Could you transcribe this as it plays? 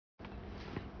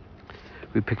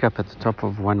We pick up at the top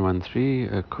of 113,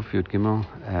 Kuf Yud Gimel,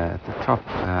 at the top,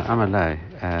 Amalei,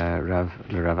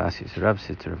 Rav Ashi. So Rav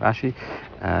said to Rav Ashi,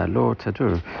 Lo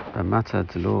Tadur, Mata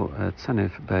de Lo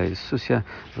Tsanif by Susya,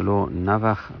 Velo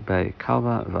Navach by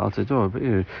Kalba, Val Tadur,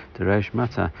 Beir, the Reish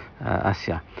Mata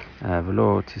Asya,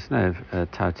 Velo Tisnev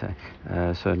Taute.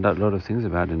 So a lot of things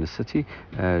about in a city.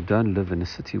 Don't live in a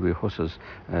city where horses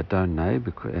don't neigh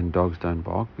and dogs don't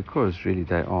bark, because really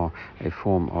they are a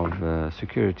form of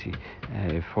security.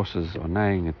 If horses are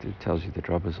neighing, it tells you that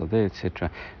robbers are there,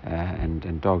 etc.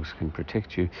 And dogs can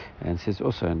protect you. And says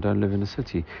also, and don't live in a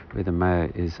city where the mayor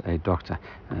is a doctor,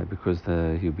 because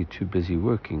he'll be too busy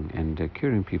working and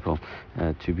curing people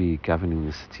to be governing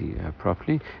the city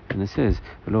properly. And it says,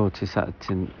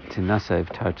 tinasev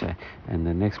tote. And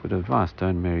the next bit of advice,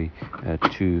 don't marry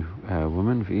two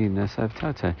women. And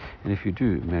if you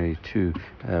do marry two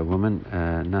women,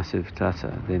 nasiv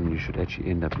tata, then you should actually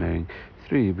end up marrying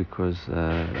three, because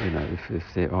if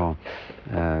there are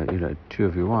two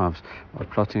of your wives are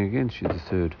plotting against you, the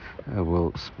third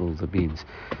will spill the beans.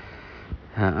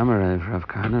 Amarav Rav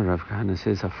Kahana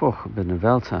says, Hafoch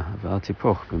benevelta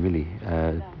v'altipoch b'mili.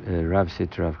 Rav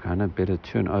said to Rav Kahana, better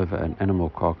turn over an animal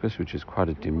carcass, which is quite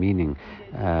a demeaning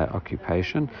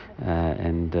occupation,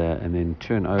 and then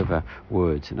turn over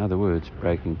words. In other words,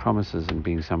 breaking promises and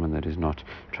being someone that is not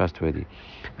trustworthy.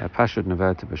 Pashut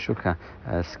nevelta b'shuka,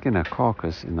 skin a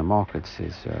carcass in the market,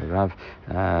 says Rav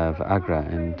v'agra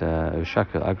and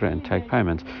shakel agra, and take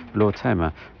payment. Lo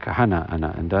tema kahana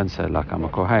ana, and don't say like I'm a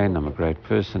kohen, I'm a great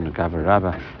person, a gaver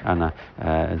rabba, Anna.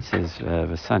 It says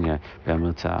Vasanya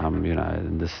Be'amilta,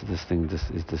 this thing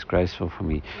is disgraceful for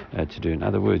me to do. In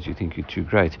other words, you think you're too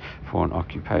great for an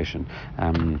occupation.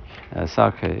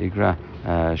 Sarka Igra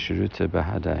Shuruta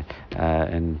Bahadai,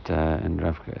 and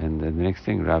the next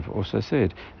thing Rav also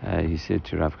said, he said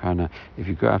to Rav Kahana, if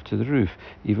you go up to the roof,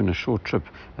 even a short trip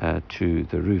to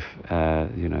the roof,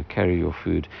 carry your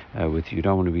food with you. You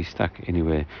don't want to be stuck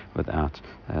anywhere without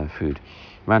food.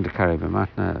 Mandakare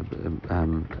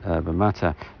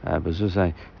b'mata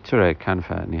b'zuzay ture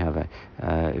kanfa nihave.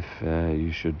 If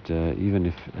you should, even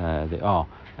if there are,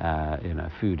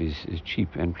 food is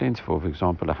cheap and plentiful. For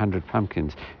example, 100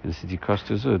 pumpkins in the city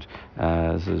cost a zud.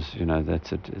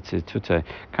 That's it. It says tute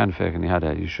kanfa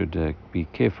nihada. You should be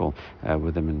careful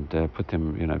with them and put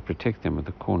them, protect them with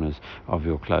the corners of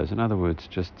your clothes. In other words,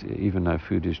 just even though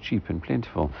food is cheap and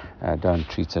plentiful, don't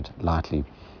treat it lightly.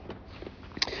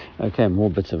 Okay, more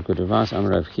bits of good advice. Rav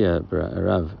Lechia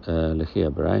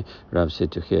Barai. Rav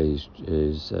said to his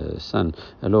son,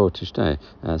 Hello, Tishtay,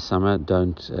 Sama,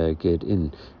 don't get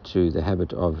into the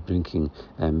habit of drinking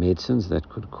medicines that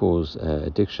could cause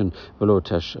addiction. Velo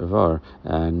Tashvar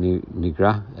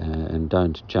Nigra, and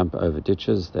don't jump over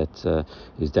ditches. That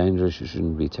is dangerous. You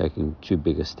shouldn't be taking too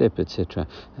big a step, etc.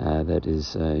 That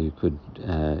is, you could,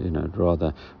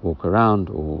 rather walk around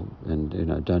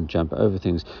and don't jump over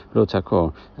things. Velo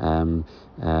Takor.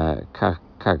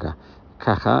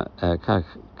 Kacha,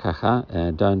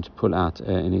 don't pull out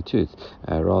any tooth,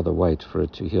 rather wait for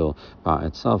it to heal by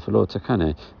itself. V'lo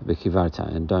takane b'kivarta,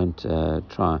 and don't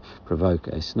try provoke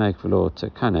a snake. V'lo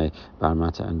takane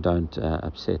barmata, and don't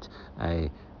upset an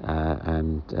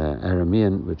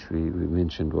Aramean, which we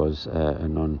mentioned was a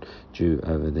non-Jew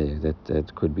over there,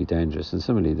 that could be dangerous. And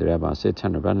similarly, the rabbi said,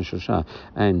 Tan Rabbanan Shosha,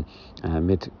 and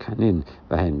mit kanin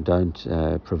bahen, don't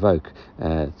provoke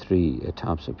three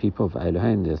types of people.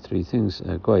 V'elohein, there are three things: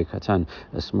 goy katan,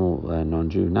 a small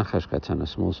non-Jew; nachash katan, a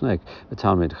small snake; a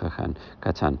talmid chachan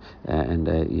katan, and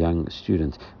a young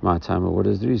student. My time, what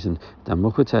is the reason?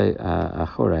 Damuchute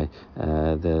achore,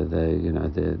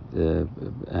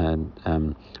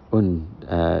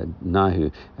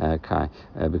 nahu kai,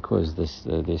 because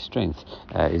their strength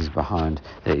is behind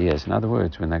their ears. In other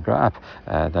words, when they grow up,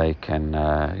 they can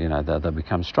they'll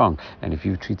become strong. And if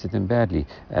you've treated them badly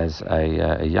as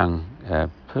a young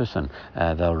person,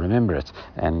 they'll remember it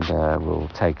and will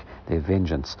take their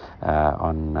vengeance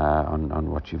on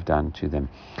what you've done to them.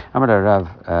 Amar Rav,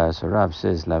 so Rav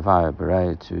says Lavai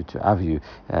Berei to Avihu,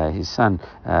 his son,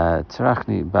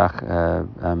 Tzarachni Bach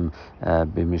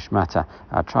b'mishmata.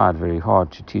 I tried very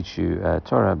hard to teach you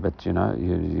Torah, but you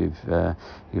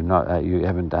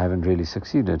haven't really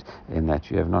succeeded in that.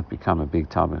 You have not become a big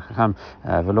Talmid Chacham.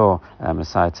 Velo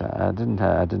Masaita,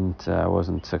 I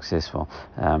wasn't successful.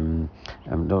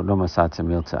 Lo Masaita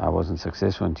Milta, I wasn't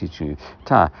successful in teaching you.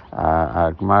 Ta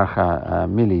Gmarcha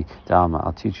Mili Dalma,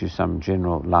 I'll teach you some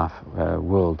general life,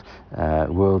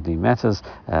 worldly matters,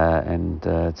 and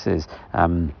it says.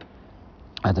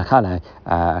 Adakale,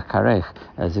 karech,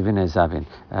 zivine zavin.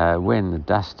 When the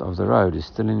dust of the road is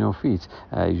still in your feet,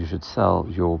 you should sell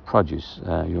your produce,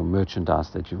 your merchandise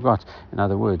that you've got. In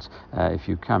other words, if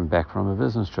you come back from a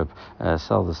business trip,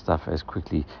 sell the stuff as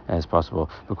quickly as possible.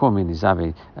 You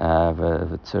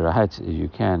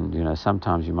can,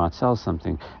 sometimes you might sell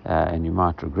something and you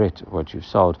might regret what you've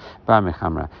sold.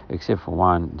 Except for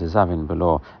wine, dezavin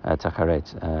below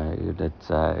tacharet.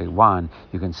 That wine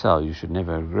you can sell, you should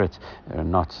never regret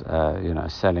not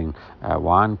selling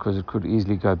wine, because it could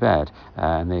easily go bad,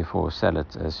 and therefore sell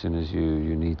it as soon as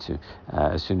you need to,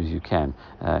 as soon as you can,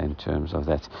 in terms of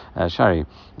that. Shari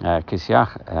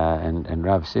Kisiach, and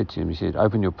Rav said to him, he said,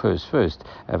 open your purse first,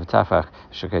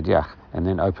 and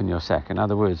then open your sack. In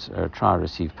other words, try to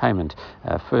receive payment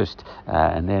first,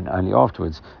 and then only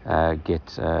afterwards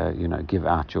give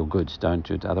out your goods. Don't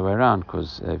do it the other way around,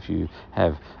 because if you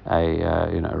have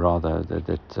rather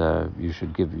that you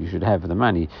should have the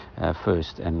money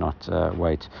first and not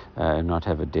wait and not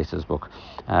have a debtor's book.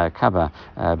 Kaba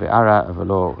be'ara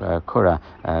v'lo kora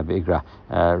be'igra.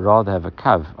 Rather have a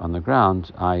kav on the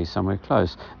ground, i.e. somewhere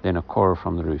close, than a kor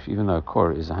from the roof. Even though a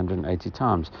kor is 180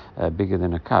 times bigger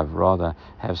than a kav, rather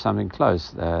have something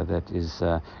close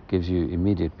that gives you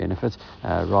immediate benefit,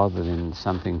 rather than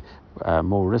something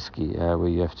more risky, where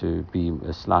you have to be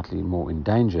slightly more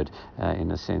endangered,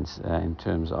 in a sense, in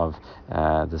terms of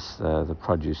the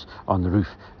produce on the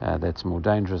roof. That's more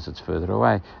dangerous, it's further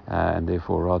away, and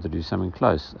therefore rather do something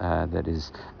close that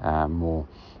is more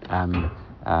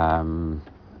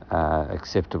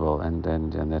acceptable, and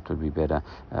that would be better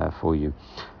for you.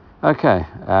 Okay,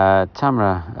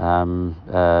 Tamra,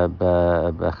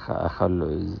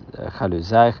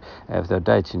 if there are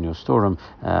dates in your storeroom,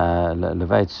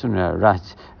 levate sooner,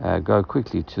 right, go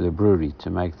quickly to the brewery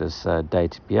to make this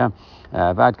date beer.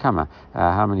 Vad kama,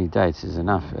 how many dates is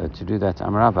enough to do that?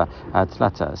 Amarava,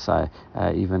 tlata, so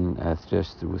even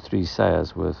just 3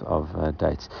 sayers worth of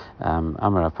dates.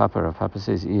 Amara Papa, Rav Papa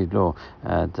says, lo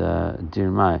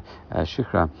dirmai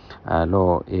shukra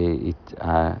lo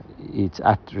it's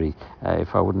atri.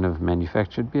 If I wouldn't have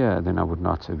manufactured beer, then I would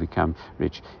not have become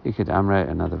rich. Ikid Amre,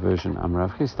 another version, Amra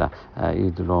of Chista,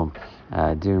 lo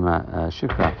dirma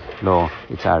shukra lo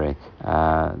itare.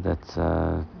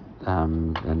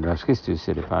 And Rav Chistu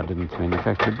said, if I didn't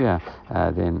manufacture beer,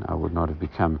 then I would not have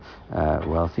become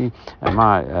wealthy.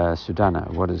 My Sudana,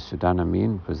 what does Sudana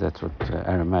mean? Because that's what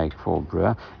Aramaic for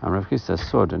brewer. And Rav Chista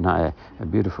sod a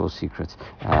beautiful secret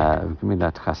of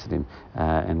Gemilat Chasidim,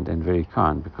 and very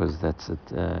kind, because that's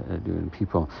it. When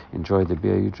people enjoy the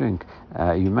beer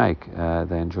you make,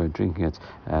 they enjoy drinking it.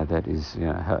 That is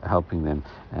helping them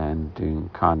and doing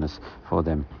kindness for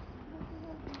them.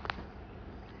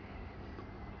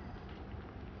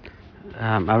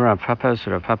 Rav Papa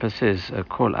says,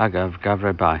 call agav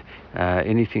gavre by.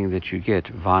 Anything that you get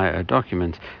via a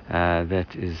document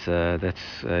that's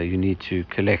you need to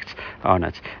collect on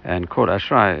it. And call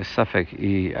ashrai safek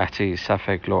I ate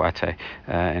safek lo ate.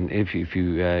 And if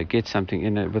you get something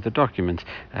in it with a document,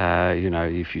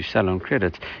 if you sell on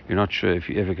credit, you're not sure if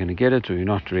you're ever going to get it, or you're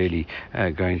not really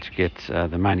going to get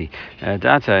the money.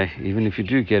 Data, even if you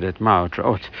do get it,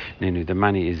 the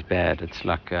money is bad. It's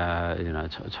like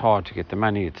it's hard to get the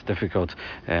money. It's difficult,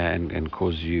 and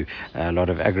cause you a lot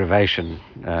of aggravation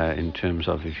in terms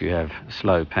of if you have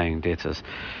slow paying debtors.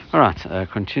 All right,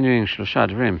 continuing Shlosha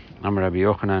Dvarim. Am Rabbi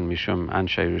Yochanan Mishum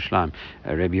Anshe Yerushalayim.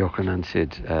 Rabbi Yochanan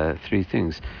said 3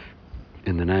 things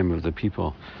in the name of the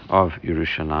people of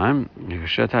Yerushalayim.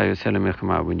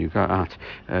 When you go out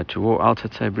to war,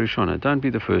 don't be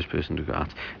the first person to go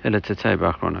out.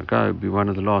 Go be one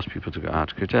of the last people to go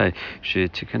out.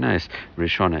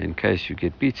 In case you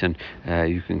get beaten,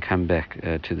 you can come back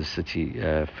to the city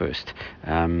first.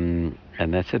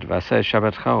 And that's it. Vasei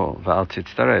Shabbat Chol V'al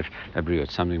Titztaref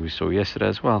Labriot. Something we saw yesterday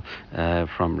as well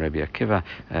from Rabbi Akiva,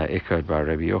 echoed by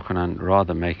Rabbi Yochanan.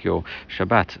 Rather make your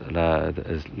Shabbat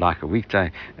like a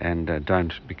weekday, and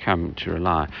don't become to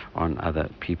rely on other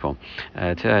people.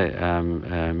 Today,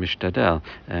 Mishtadel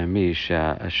Mi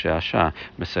She'asha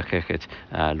Mesachechet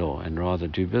Law, and rather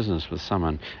do business with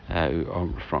someone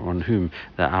on whom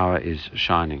the hour is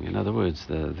shining. In other words,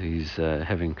 he's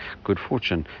having good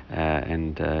fortune,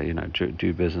 and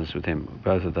do business with him.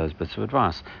 Both of those bits of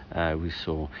advice we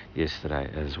saw yesterday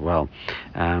as well.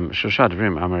 Shoshad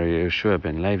Vrim Amar Yeshua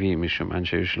ben Levi Mishum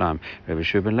Anshe Yerushalayim. Rabbi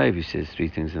Yeshua ben Levi says 3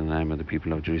 things in the name of the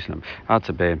people of Jerusalem.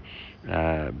 Atabe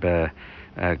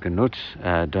Ganut,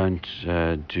 don't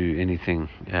do anything,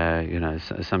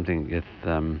 something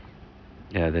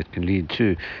that can lead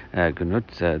to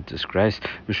Ganut, disgrace.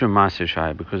 Mishum Maaseh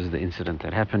Shai, because of the incident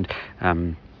that happened.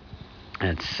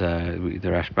 It's the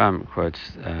Rashbam quotes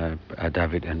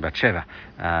David and Bathsheba.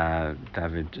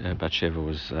 Bathsheba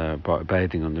was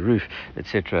bathing on the roof,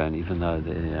 etc. And even though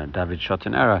David shot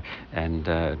an arrow and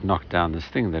knocked down this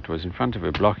thing that was in front of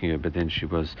her, blocking her, but then she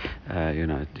was,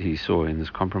 he saw in this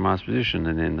compromised position,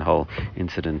 and then the whole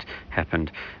incident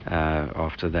happened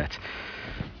after that.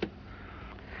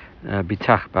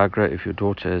 Bitach Bagra, if your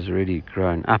daughter has already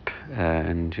grown up,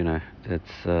 and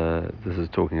that's this is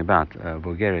talking about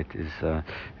Bulgarit is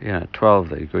 12.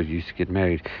 They used to get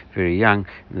married very young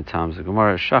in the times of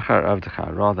Gemara. Shachar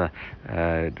Avdecha, rather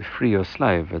free your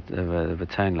slave of a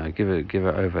tainla, give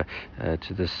her over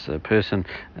to this person.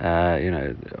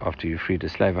 After you freed a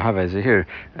slave,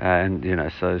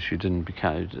 and so she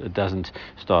doesn't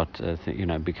start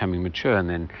becoming mature and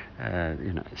then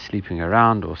sleeping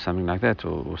around or something like that,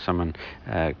 or someone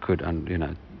could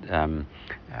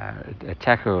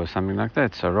attack her or something like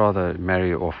that. So rather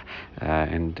marry off,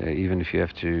 and even if you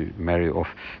have to marry off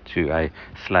to a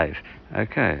slave.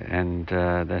 Okay, and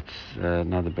that's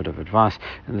another bit of advice.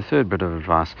 And the third bit of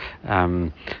advice,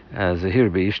 Zahir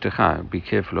be'ishtecha, be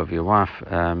careful of your wife,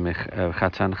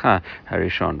 chatancha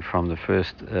harishon, from the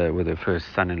first, with the first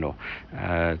son-in-law.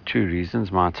 Two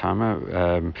reasons. My timer,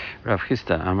 Rav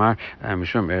Chisda Amar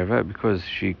Mishum Ereva, because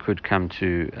she could come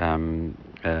to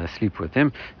sleep with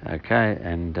him, okay,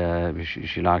 and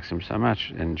she likes him so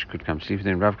much, and she could come sleep with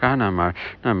him. Rav Kahana Amar,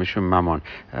 no, Mishum Mammon,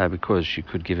 because she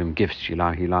could give him gifts. He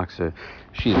likes her.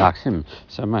 She likes him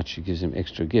so much, she gives him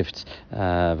extra gifts.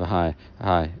 V'hai,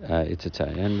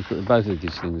 and both of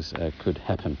these things could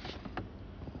happen.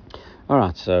 All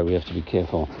right, so we have to be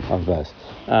careful of both.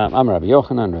 Amar Rabbi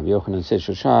Yochanan says,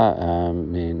 Shosha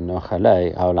min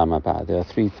nochalei haolam haba. There are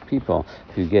three people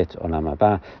who get olam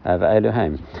haba.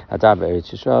 V'eloheim hadar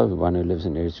be'eretz Yisrael, one who lives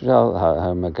in Eretz Yisrael,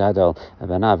 ha'magadol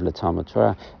banav l'talmud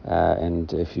Torah,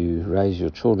 and if you raise your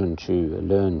children to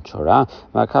learn Torah,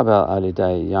 ma'kabel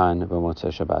alidei yain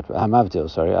b'motzei Shabbat, hamavdil,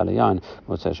 ali yain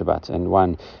b'motzei Shabbat, and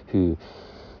one who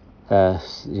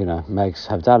makes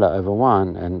Havdalah over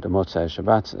wine and Motzei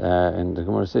Shabbat, and the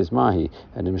Gemara says Mahi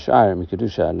and Mishar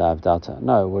Mikadusha La Havdalta.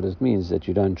 No, what it means is that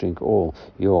you don't drink all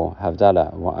your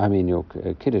Havdalah, your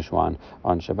Kiddush wine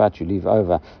on Shabbat. You leave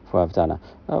over for Havdalah.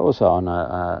 Also on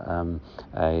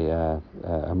a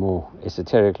more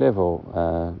esoteric level,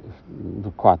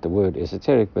 not quite the word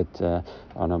esoteric, but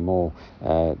on a more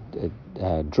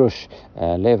drush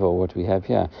level, what we have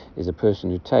here is a person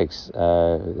who takes,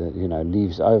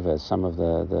 leaves over some of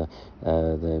the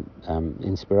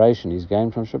inspiration he's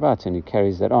gained from Shabbat, and he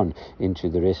carries that on into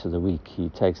the rest of the week. He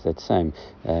takes that same,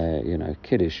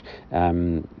 Kiddush,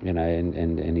 and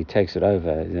he takes it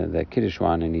over, that Kiddush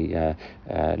wine, and he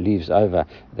leaves over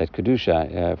that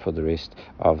Kedusha for the rest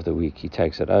of the week. He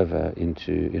takes it over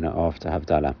into, after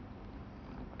Havdalah.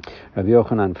 Rabbi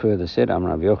Yochanan further said,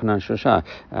 Rabbi Yochanan Shosha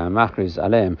Machriz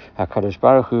Aleim HaKadosh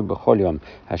Baruch Hu B'chol Yom.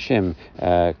 Hashem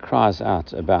cries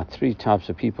out about three types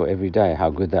of people every day, how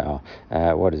good they are.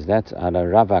 What is that? Ala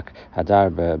Ravak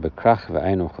Hadar B'krach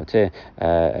V'einu Choteh,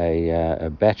 a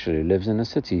bachelor who lives in a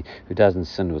city who doesn't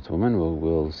sin with women.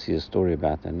 We'll see a story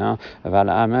about that now.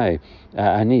 Avala Amei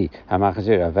Ani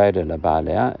Hamachzir Aveda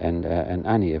LaBalea, and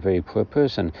Ani, a very poor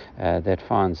person that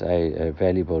finds a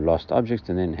valuable lost object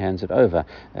and then hands it over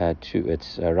to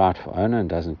its rightful owner and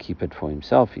doesn't keep it for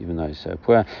himself, even though he's so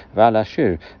poor.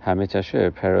 Valashir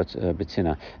Hamitashir Perot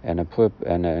Betina, and a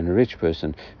rich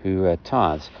person who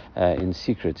tithes in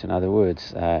secret, in other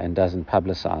words, and doesn't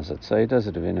publicize it. So he does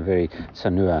it in a very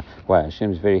tsanua way.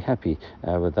 Hashem is very happy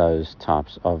with those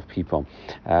types of people.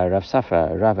 Rav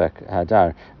Safra Ravak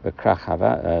Hadar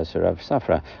Bekrachava, so Rav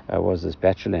Safra was this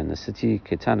bachelor in the city.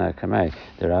 Ketana Kamei,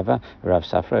 the Rava, Rav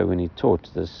Safra, when he taught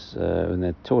this, when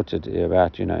they taught it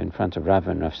about, in front of Rav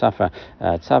and Rav Safra,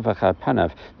 Tzavacha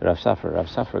Panav, Rav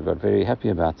Safra got very happy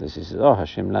about this. He says, oh,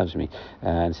 Hashem loves me,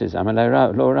 and says, Amalei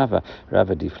Lo Rava.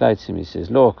 Rava deflates him. He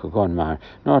says, Lo Kogon Mar,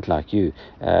 not like you.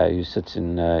 You sit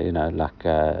in, like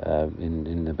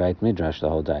in the Beit Midrash the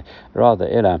whole day. Rather,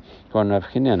 Ela Kon Rav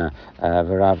Chinena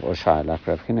V'Rav Oshai, like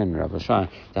Rav Chinen and Rav Oshai.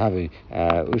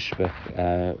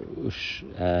 Ush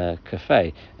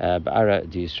cafe Ba'ara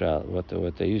D'Yisrael. What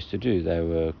they used to do, they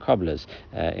were cobblers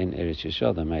in Eretz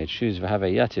Yisrael. They made shoes. V'have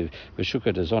yativ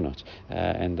v'shuka dezonot,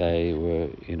 and they were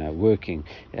working,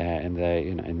 and they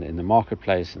in the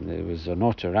marketplace, and there was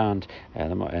zonot around,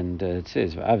 and it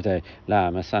says v'avdei la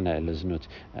masana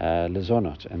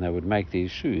lezonot, and they would make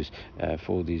these shoes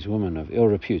for these women of ill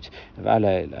repute, and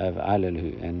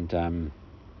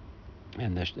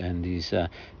these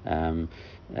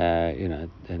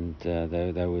and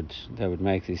they would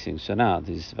make these things. So now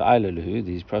these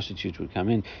prostitutes would come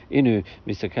in, inu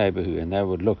mistakebahu, and they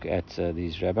would look at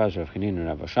these rabbis, Rav Chanin and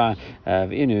Rav Oshai,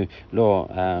 inu lo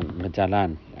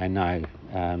medalan anai.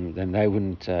 Then they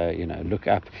wouldn't, look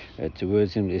up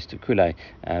towards him. Is to kule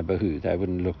bahu. They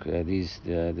wouldn't look.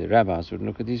 The rabbis wouldn't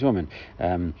look at these women.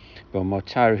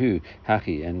 Motarhu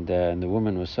haki, and the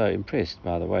woman was so impressed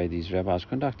by the way these rabbis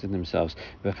conducted themselves.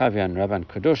 V'chavian rabban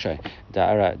kadoshe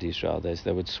da'ara d'Israel.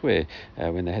 They would swear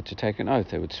when they had to take an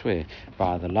oath. They would swear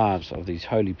by the lives of these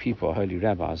holy people, holy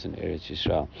rabbis in Eretz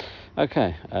Yisrael.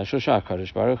 Okay, Shosha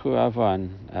Kodesh Baruch Hu Avan.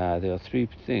 There are three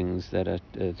things that are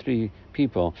three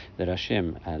people that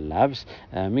Hashem loves.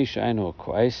 Misha Eino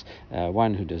Koes,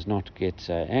 one who does not get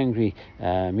angry.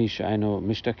 Misha Eino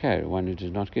Mishtaker, one who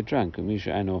does not get drunk. Misha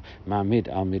Eino Ma'amid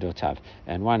Al Midotav,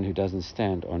 and one who doesn't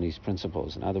stand on his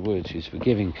principles. In other words, who's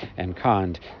forgiving and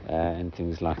kind and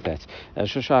things like that.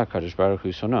 Shosha Kodesh Baruch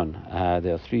Hu Sonon.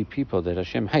 There are three people that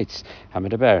Hashem hates.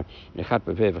 Hamidaber Echad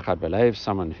B'Pev Echad B'Leiv,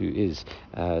 someone who is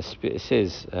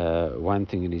says one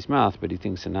thing in his mouth, but he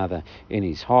thinks another in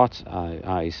his heart.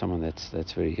 I.e., someone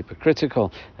that's very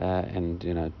hypocritical and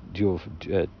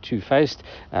two-faced.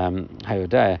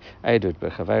 Hayodaya Eidut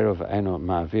B'Chaveiro V'Eino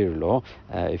Ma'avir Lo.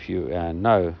 If you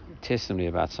know testimony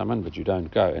about someone, but you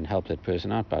don't go and help that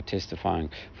person out by testifying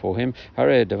for him.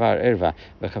 Hare davar erva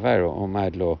v'chaveiro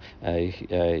omad lo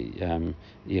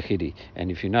yechidi.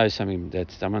 And if you know something that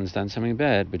someone's done something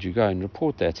bad, but you go and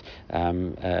report that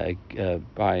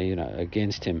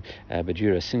against him, but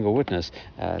you're a single witness,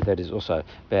 that is also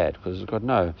bad, because it's got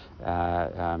no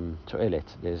toilet.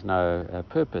 There's no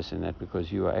purpose in that,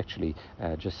 because you are actually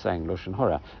just saying lashon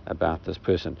hara about this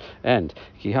person. And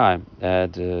kihai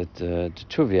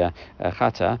tuvia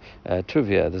chata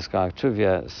tuvia, this guy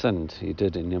Tuvia sinned. He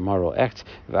did an immoral act.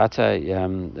 Vata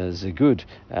zegud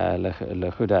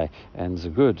lechudai, and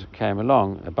Zegud came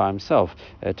along by himself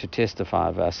to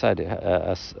testify. Asid,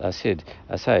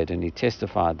 and he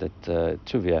testified that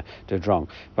Tuvia did wrong.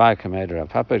 By Kamed Rav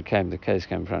Papa, the case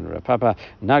came in front of Rav Papa.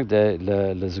 Nagde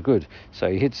le, so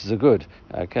he hits Zegud.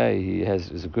 Okay, he has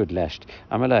Zegud lashed.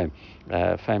 Amalei.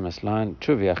 Famous line,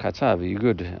 Tuvia Chatav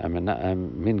Yugud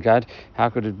Mingad. How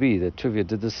could it be that Tuvia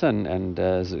did the sin and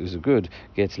Zegud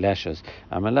gets lashes?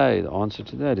 Amalei, the answer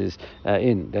to that is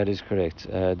that is correct.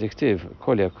 Dictive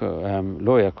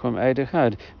lawyer kum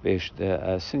eidechad,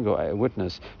 a single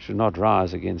witness should not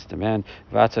rise against a man.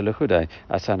 Vata lechudai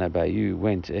asana, you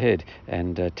went ahead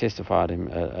and testified him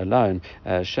alone.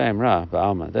 Shem ra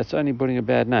ba'alma, that's only putting a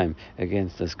bad name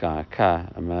against this guy. Ka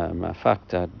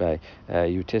mafaktat bay,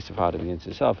 you testified him against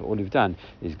yourself. All you've done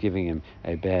is giving him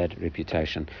a bad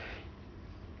reputation.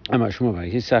 He says,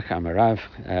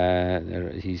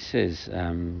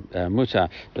 Muta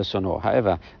Lasono.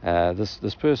 However,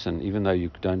 this person, even though you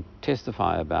don't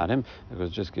testify about him, because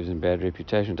it just gives him bad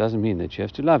reputation, doesn't mean that you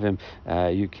have to love him.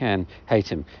 You can hate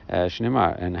him.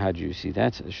 Shnemar, and how do you see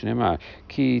that? Shnemar,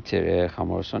 Ki tere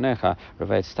chamor sonecha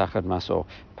revetz tachad maso.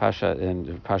 Pashat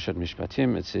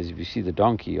Mishpatim, it says, if you see the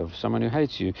donkey of someone who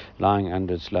hates you lying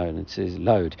under its load, it says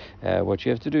load, what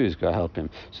you have to do is go help him.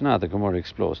 So now the Gemara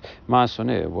explores. Ma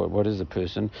soneh, what is the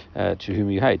person to whom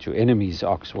you hate? Your enemy's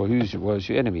ox. Well, was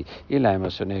your enemy? Ilay ma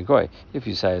soneh goy. If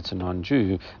you say it's a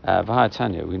non-Jew,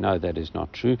 v'ha'tanya, we know that is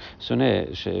not true.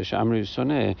 Soneh, she'amru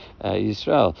soneh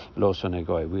Yisrael, lo soneh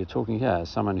goy. We're talking here,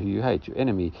 someone who you hate. Your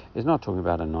enemy is not talking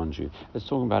about a non-Jew. It's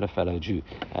talking about a fellow Jew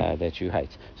that you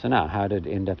hate. So now, how did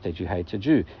it end up that you hate a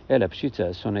Jew? Ela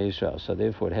pshita soneh Israel. So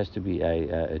therefore, it has to be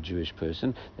a Jewish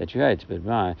person that you hate. But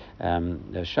by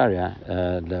Sharia,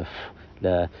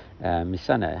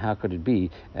 Misana, how could it be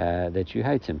that you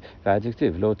hate him? You're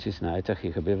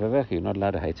not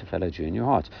allowed to hate a fellow Jew in your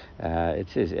heart. It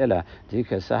says, Ela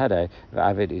dika sahadai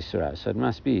v'aved isura. So it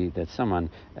must be that someone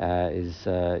is,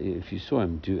 if you saw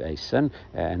him do a sin,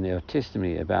 and there are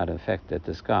testimony about the fact that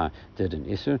this guy did an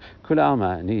isur, kula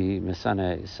alma ni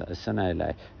misana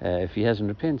sanai. If he hasn't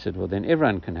repented, well then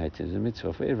everyone can hate him. It's a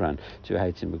mitzvah for everyone to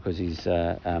hate him, because he's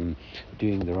doing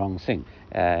the wrong thing.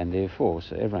 And therefore,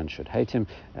 so everyone should hate him,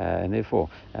 and therefore,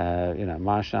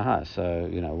 ma'ashnaha. So,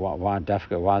 why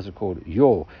dafka? Why is it called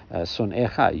your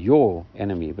sonecha, your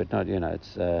enemy? But not,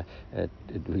 it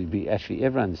would be actually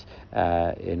everyone's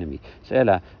enemy. So,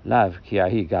 ela lav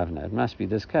kiyahi gavna. It must be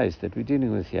this case that we're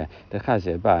dealing with here.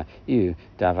 Dechaze ba iu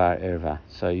davar erva.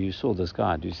 So you saw this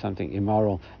guy do something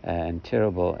immoral and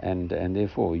terrible, and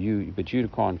therefore you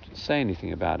can't say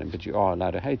anything about him, but you are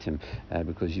allowed to hate him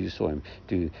because you saw him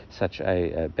do such a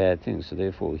bad thing. So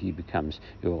therefore he becomes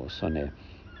your soneh.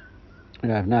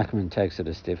 Rav Nachman takes it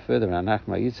a step further. Rav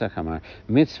Nachman Yitzchak Amar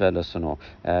mitzvah lasono.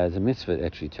 The mitzvah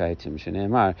actually to hate him. Shnei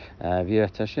Amar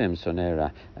v'yirat Hashem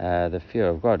sonera. The fear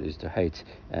of God is to hate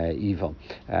evil.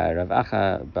 Rav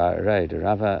Acha Bareid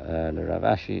Rava Rav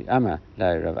Ashi Ama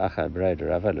Lai Rav Acha Bareid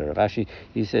Rava Rav Ashi.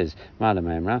 He says Malam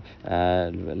Emra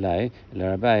Lai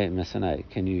Rabbi Mesanai.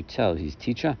 Can you tell his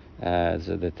teacher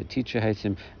so that the teacher hates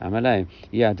him? Amalei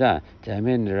Yada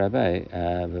Tamin Rabbi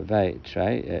Vavai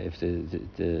Trey. If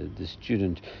the student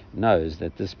knows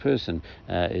that this person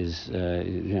is,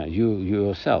 you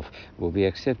yourself will be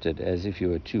accepted as if you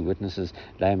were two witnesses,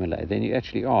 then you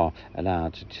actually are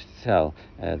allowed to tell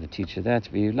the teacher that.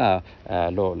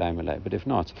 But if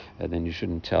not, then you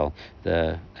shouldn't tell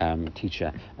the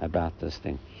teacher about this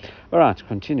thing. All right,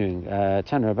 continuing.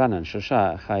 Tan Rabbanan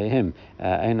Shosha Chayim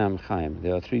Einam Chaim.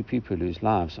 There are three people whose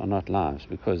lives are not lives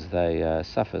because they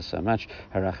suffer so much.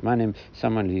 Harachmanim,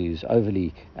 someone who is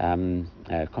overly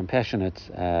compassionate,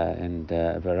 and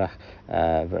Varach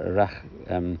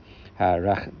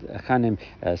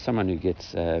someone who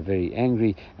gets very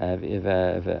angry,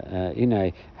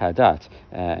 inay hadat,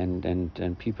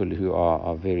 and people who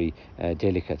are very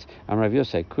delicate. Rav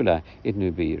Yosef Kula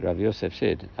Idnubi. Rav Yosef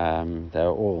said, they are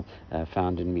all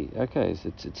found in me. Okay,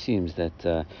 so it seems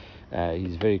that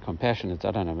he's very compassionate.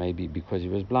 I don't know, maybe because he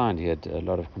was blind, he had a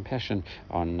lot of compassion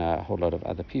on a whole lot of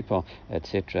other people,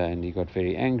 etc. And he got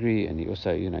very angry, and he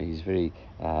also, he's very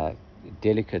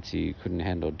delicate. He couldn't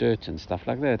handle dirt and stuff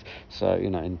like that. So,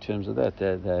 in terms of that,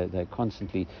 they're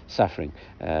constantly suffering,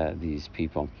 these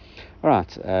people. All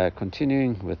right,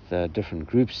 continuing with different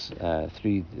groups,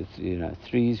 threes.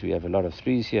 We have a lot of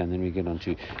threes here, and then we get on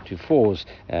to fours,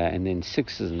 and then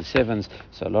sixes and sevens.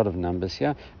 So a lot of numbers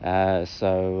here.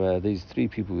 So these three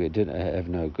people who have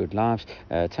no good lives.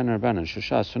 Taner Rabbanan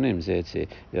Shosha Sunim Ze'etzeh.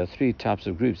 There are three types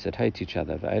of groups that hate each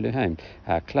other. V'Elohim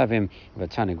Klavim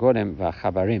v'Tanegolem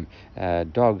v'Chabarim.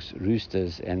 Dogs,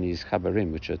 roosters, and these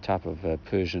chabarim, which are a type of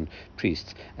Persian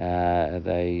priests.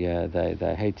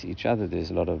 They hate each other. There's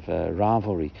a lot of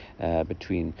rivalry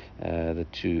between the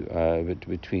two,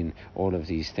 between all of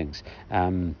these things.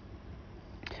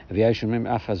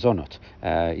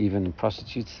 Even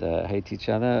prostitutes hate each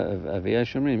other.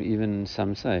 Even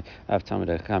some say even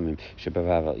Talmidei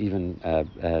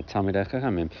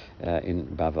Chachamim in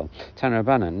Bavel. Tan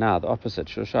Rabbanan, now the opposite.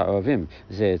 Shosha Ovim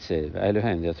Ze'etzeh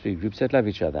Elohim. There are three groups that love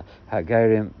each other.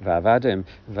 Hagairim va'avadim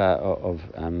va'ov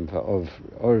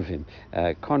Orvim.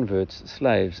 Converts,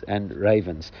 slaves, and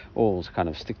ravens all kind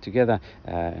of stick together,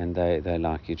 and they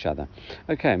like each other.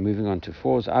 Okay, moving on to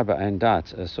fours. Arba and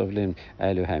Dat Sovlim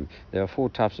Elohim. There are four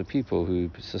types of people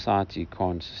who society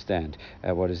can't stand.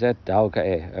 What is that?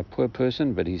 Dalga'eh, a poor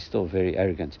person, but he's still very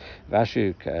arrogant.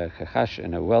 Vashu Kachash,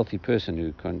 and a wealthy person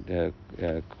who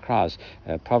cries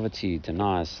poverty,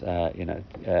 denies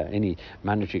any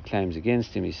monetary claims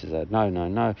against him. He says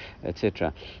no,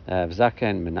 etc.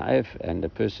 Vzaken Menaev, and a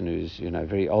person who's a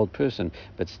very old person,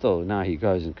 but still now he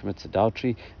goes and commits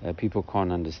adultery. People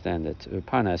can't understand that.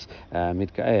 Upanas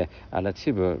Mitkaeh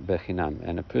Alatzibur Bechinam,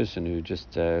 and a person who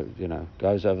just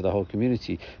goes over the whole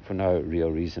community for no real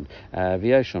reason.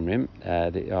 V'yeshomrim,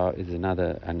 there is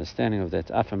another understanding of that.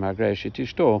 Afa Magrei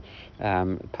Shetishto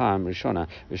Pam Rishona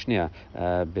Vishnia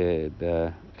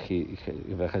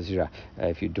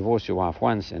if you divorce your wife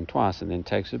once and twice and then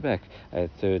takes her back a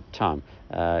third time,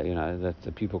 that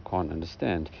the people can't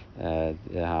understand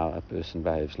how a person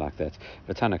behaves like that.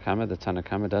 The Tanna Kama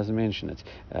doesn't mention it.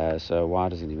 So why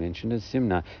doesn't he mention it?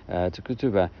 Simna to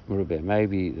Kutuba Murube.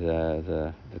 Maybe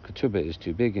the Kutuba is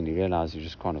too big and he realizes he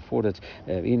just can't afford it.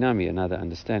 Inami, another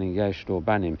understanding, Yeshlo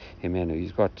Banim Himenu.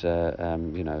 He's got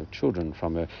children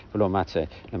from a Velomate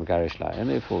Lamgarishla, and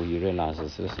therefore he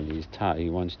realizes, listen, he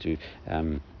wants to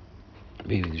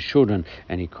be with his children,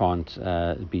 and he can't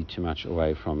be too much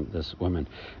away from this woman.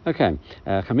 Okay,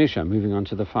 Chamisha, moving on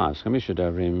to the fives. Chamisha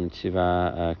Davrim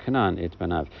Tziva Canaan et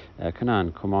Banav.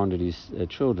 Canaan commanded his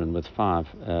children with five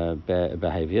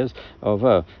behaviors.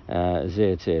 Ovo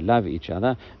Ze'etzeh, love each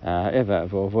other. Eva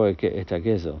Vovo et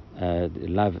Agezel,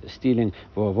 love stealing.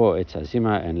 Vovo et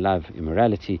Azima, and love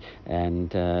immorality.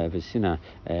 And Vesina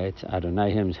et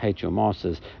Adonaihem, hate your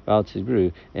masters. Val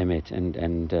Tzibru Emet,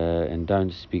 and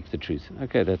don't speak the truth.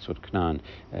 Okay, that's what Canaan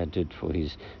did for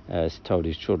told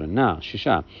his children. Now,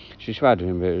 Shishvad,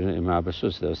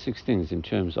 there are six things in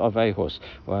terms of a horse.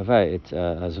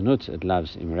 It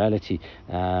loves immorality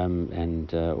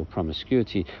or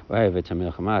promiscuity.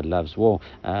 It loves war.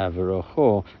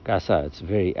 It's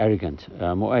very arrogant.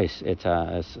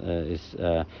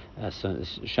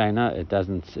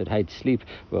 It hates sleep.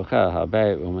 It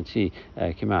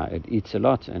eats a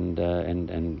lot and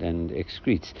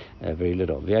excretes very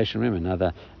little.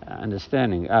 another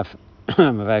understanding.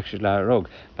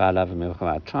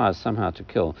 Tries somehow to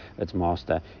kill its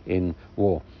master in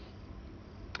war.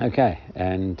 Okay,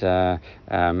 and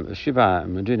Shiva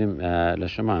Mudunim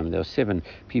Lashamayim, there are 7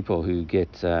 people who get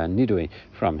nidui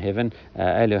from heaven,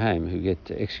 Elohim, who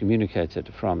get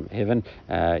excommunicated from heaven,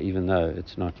 even though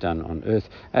it's not done on earth.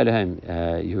 Elohim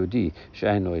Yehudi,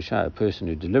 She'ein lo isha, a person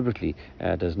who deliberately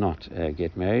does not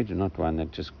get married, not one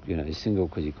that just is single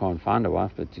because he can't find a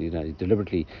wife, but he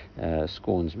deliberately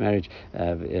scorns marriage.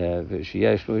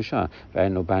 She'yesh lo isha,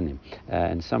 ve'ein lo banim,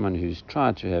 and someone who's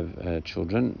tried to have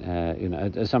children,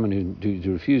 someone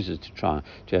who refuses to try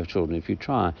to have children. If you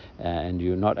try and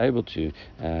you're not able to,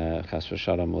 chas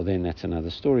v'shalom, well then that's another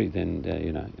story. Then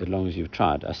as long as you've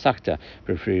tried. Asakta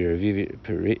Priya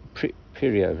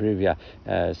Rivya,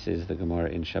 says the Gemara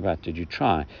in Shabbat. Did you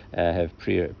try have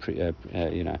pruravu,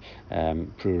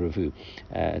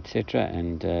 etc.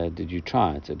 And did you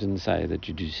try it? It didn't say that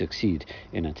you do succeed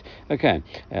in it. Okay,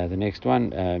 the next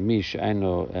one, Mish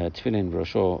Aino Tfilin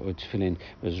Rosho Tfilin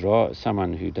Vazra,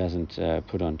 someone who doesn't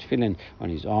put on tefillin on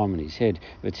his arm and his head,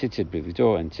 but tzitzit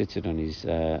b'vido, and tzitzit on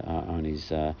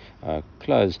his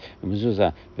clothes, a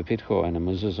mezuzah b'pitcho, and a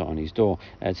mezuzah on his door.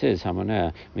 It says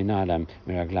hamoneh minalam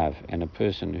miraglav, and a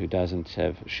person who doesn't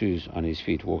have shoes on his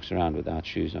feet walks around without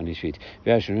shoes on his feet.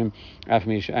 V'yashurim af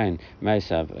mishain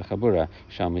meisav chabura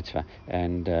shal mitzvah,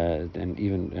 and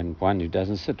one who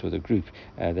doesn't sit with a group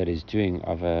that is doing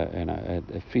of a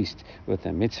feast with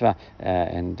a mitzvah.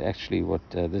 And actually, what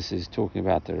this is talking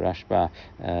about, the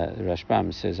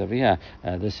Rashbam says over here,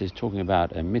 this is talking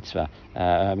about a mitzvah.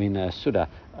 A suda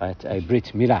at a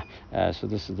Brit Milah. So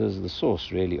this is the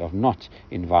source really of not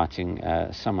inviting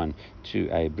someone to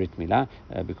a Brit Milah,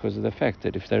 because of the fact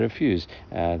that if they refuse,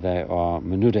 they are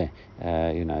menude,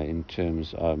 in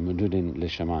terms of menudin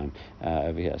l'shamayim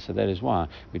over here. So that is why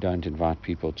we don't invite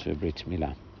people to a Brit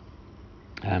Milah.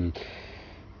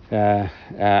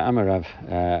 Amarav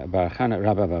Barachana,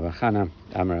 Rabba Barachana,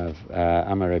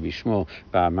 Amar Rabbi Shmuel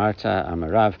Bar Marta,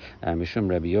 Amarav Mishum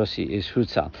Rabbi Yossi is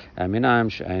Hutzal.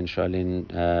 Minayim She'ein Shalin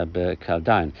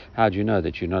Bekaldain. How do you know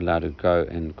that you're not allowed to go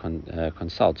and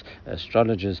consult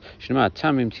astrologers? Shema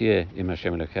Tamim Tieh Im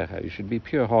Hashem Elokecha. You should be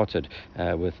pure-hearted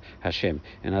with Hashem.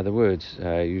 In other words,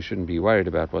 you shouldn't be worried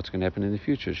about what's going to happen in the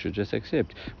future. You should just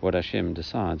accept what Hashem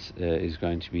decides is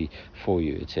going to be for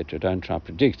you, etc. Don't try to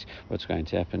predict what's going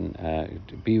to happen.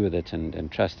 Be with it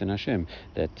and trust in Hashem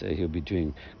that He'll be doing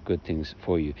good things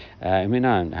for you. And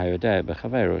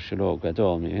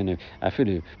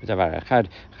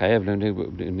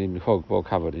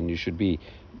you should be,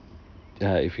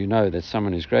 if you know that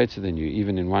someone is greater than you,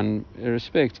 even in one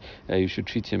respect, you should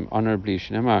treat him honorably.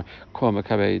 Shneimar kol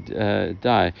makabei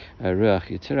dai ruach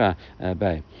yitira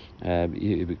bei.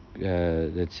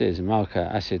 That says Malka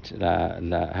Asit la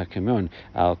Hakimon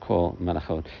Al Kol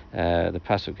Malachot. The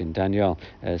pasuk in Daniel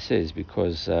says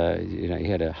because he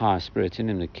had a high spirit in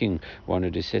him, the king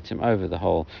wanted to set him over the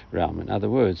whole realm. In other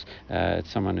words, it's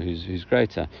someone who's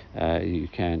greater. You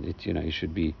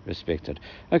should be respected.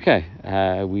 Okay,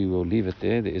 we will leave it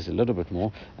there. There is a little bit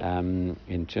more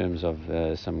in terms of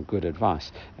some good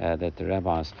advice that the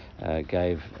rabbis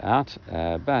gave out,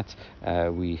 but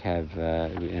we have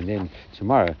and then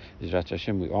tomorrow, Yizrat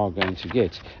Hashem, we are going to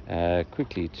get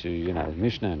quickly to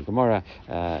Mishnah and Gemara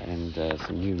and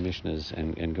some new Mishnahs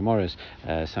and Gemaras,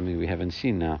 something we haven't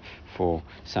seen now for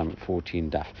some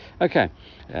 14 daf. Okay,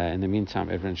 in the meantime,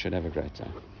 everyone should have a great day.